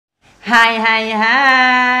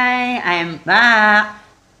Hi! I'm back!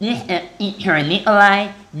 This is teacher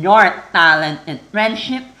Nicolai, your talent and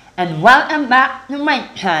friendship, and welcome back to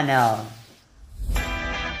my channel!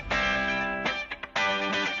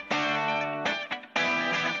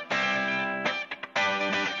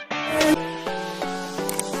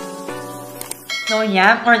 So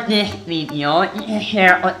yeah, for this video,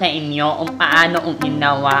 i-share ko sa inyo kung paano kung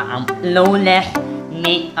ginawa ang flawless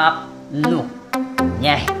makeup look.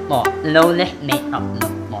 Yes po, flawless makeup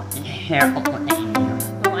look po. I-share ko po sa inyo.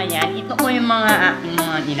 So ayan, ito po yung mga aking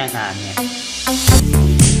mga ginagamit.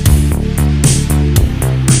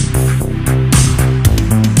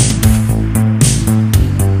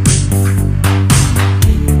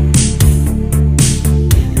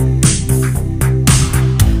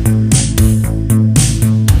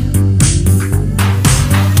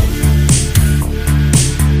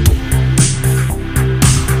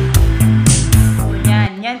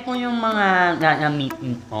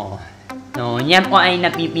 Gagamitin ko. So, yan po ay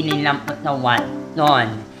napipili lang po sa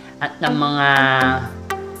Watson at sa mga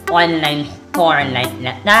online store like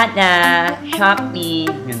Lazada, Shopee,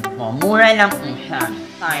 yun po. Mura lang po siya.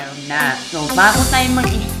 Tayo na. So, bago tayo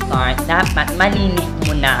mag-start, dapat malinis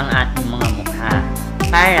muna ang ating mga mukha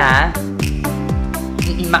para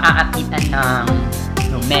hindi makakapitan ng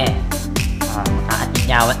dumi.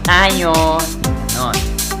 Makakatigyawat tayo. Ganon.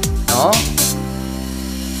 So,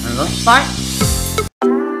 let's start.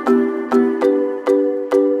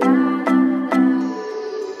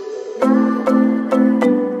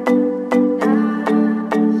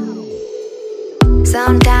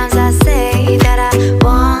 Sometimes I say that I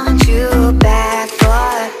want you back,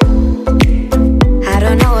 but I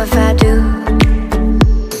don't know if I do.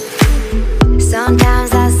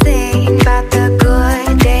 Sometimes I think about the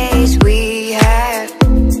good days we had,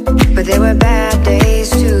 but there were bad days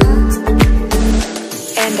too.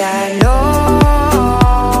 And I know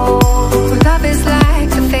love is like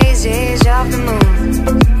the phases of the moon.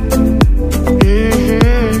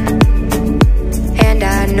 And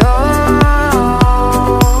I know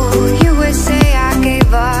you would say I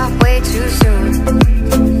gave up way too soon.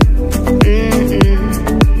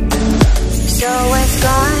 So what's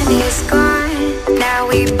gone is gone. Now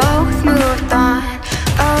we both moved on.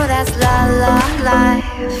 Oh, that's la la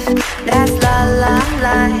life. That's la la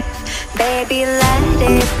life. Baby, let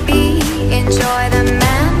it be, enjoy the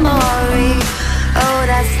memory. Oh,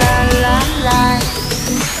 that's la la life.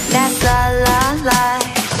 That's la la life.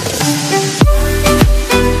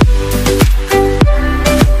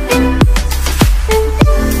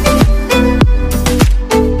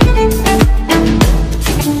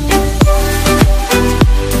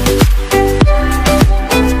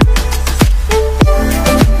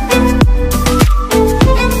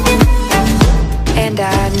 And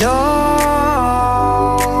I know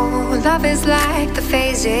love is like the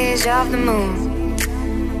phases of the moon.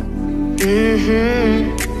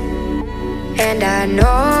 And I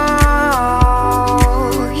know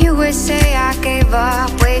you would say I gave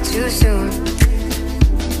up way too soon.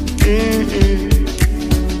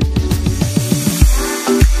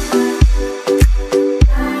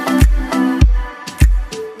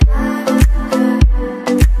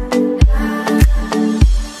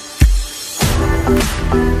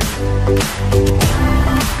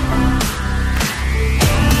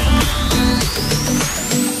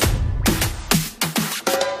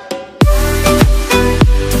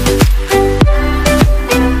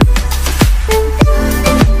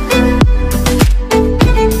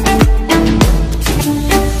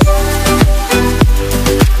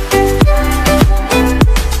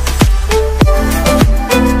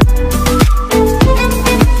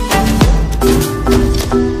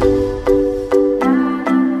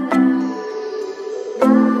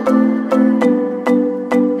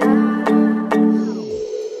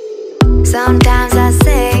 Sometimes I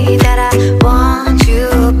say that I want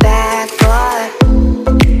you back, but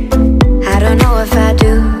I don't know if I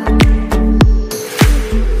do.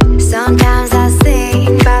 Sometimes I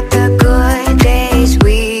think about the good days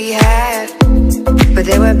we had, but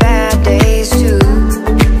there were bad days too.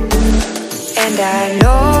 And I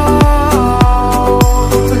know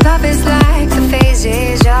love is like the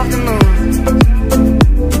phases of the moon.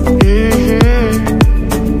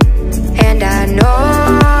 And I know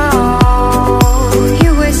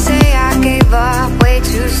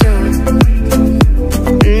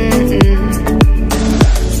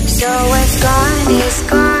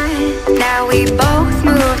we both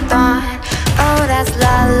moved on. Oh, that's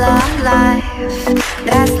la la life.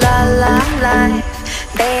 That's la la life.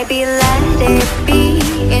 Baby, let it be,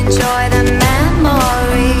 enjoy the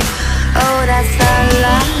memory. Oh, that's la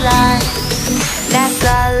la life. That's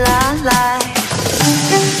la la life.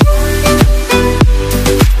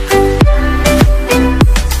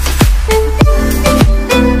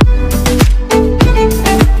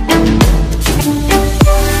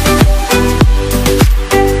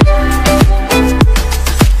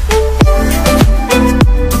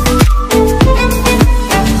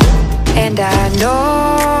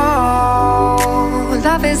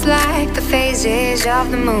 phases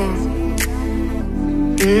of the moon.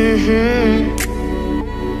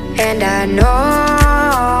 And I know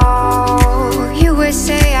you would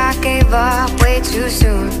say I gave up way too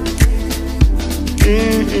soon.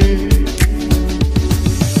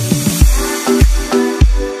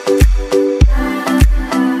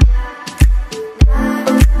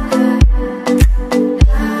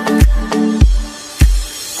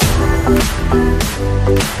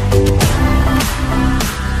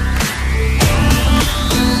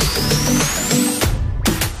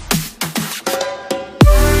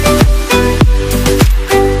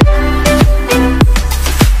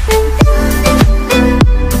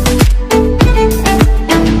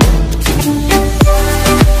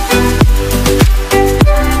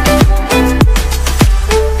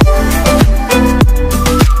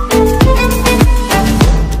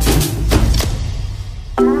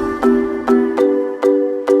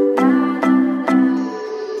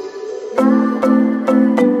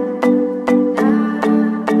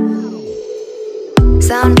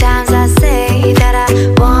 Sometimes I say that I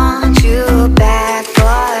want you back,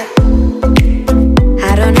 but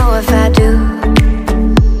I don't know if I do.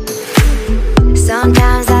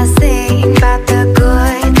 Sometimes I think about the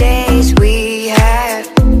good days we had,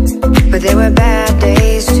 but there were bad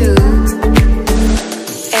days too.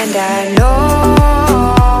 And I know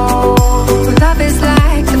love is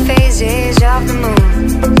like the phases of the moon.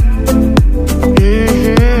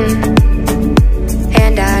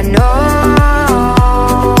 And I know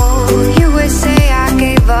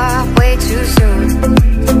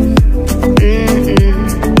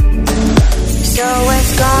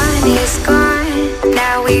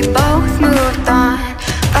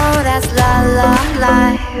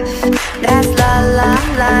that's la la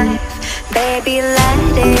life. Baby,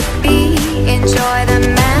 let it be. Enjoy the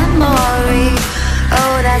memory.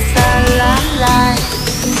 Oh, that's la la life.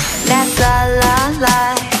 That's la la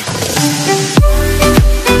life.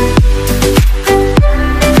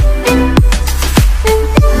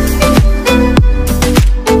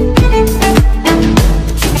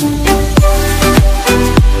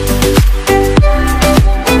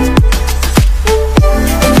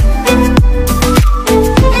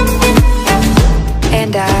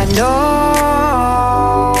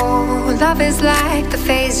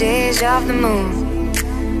 Of the moon.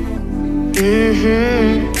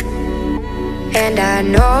 And I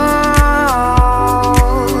know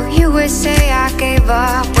you would say I gave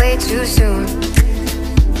up way too soon.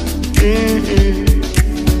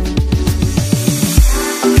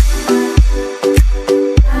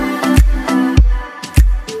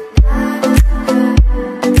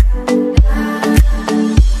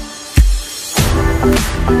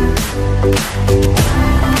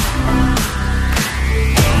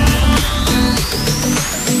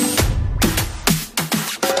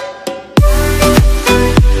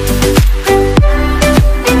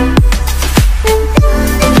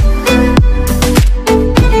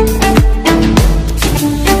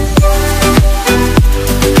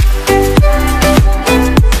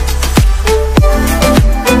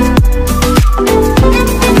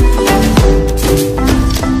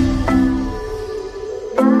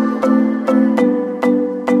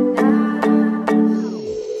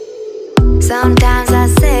 Sometimes I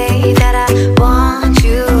say that I want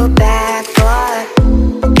you back, but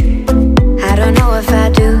I don't know if I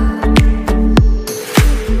do.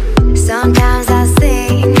 Sometimes I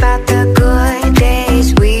think about the good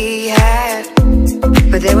days we had,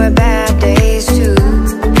 but there were bad days too.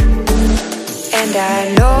 And I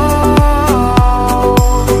know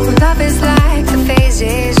love is like the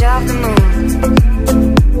phases of the moon.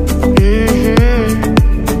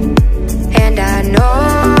 And I know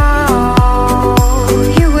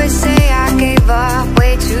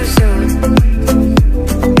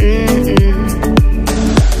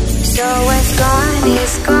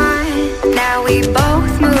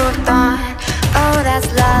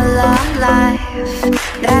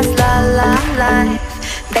that's la la life.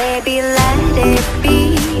 Baby, let it be.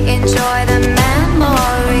 Enjoy the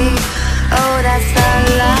memory. Oh, that's la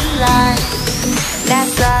la life.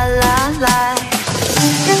 That's la la life.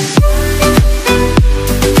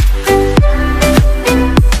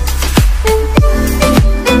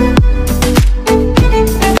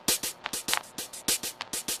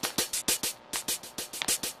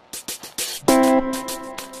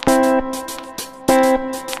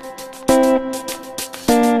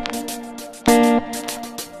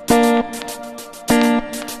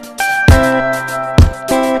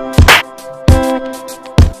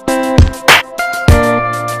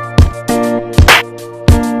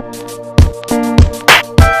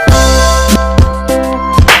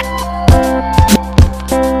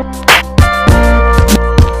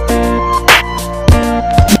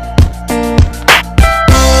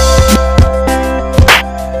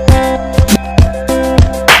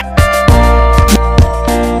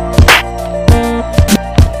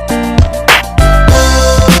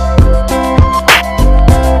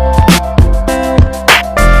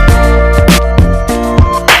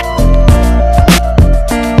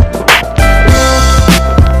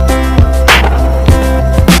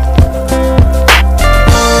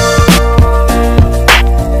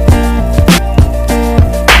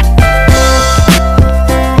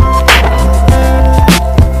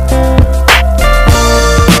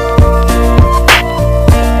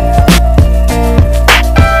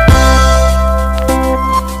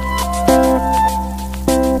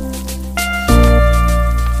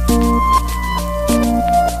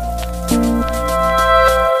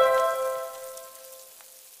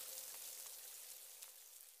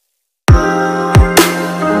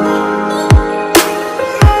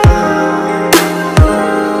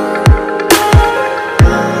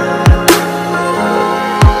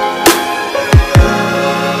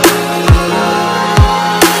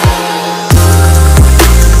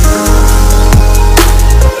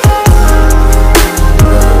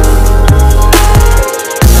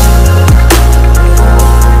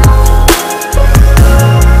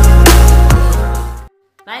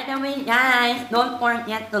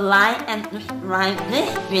 forget to like and subscribe this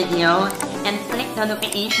video and click the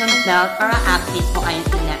notification bell para update po kayo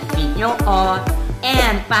sa next video ko.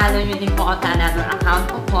 And follow nyo din po ako sa another account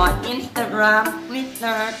ko po, Instagram,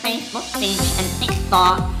 Twitter, Facebook page, and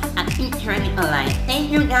TikTok at Teacher Nicolai. Thank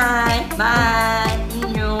you guys! Bye!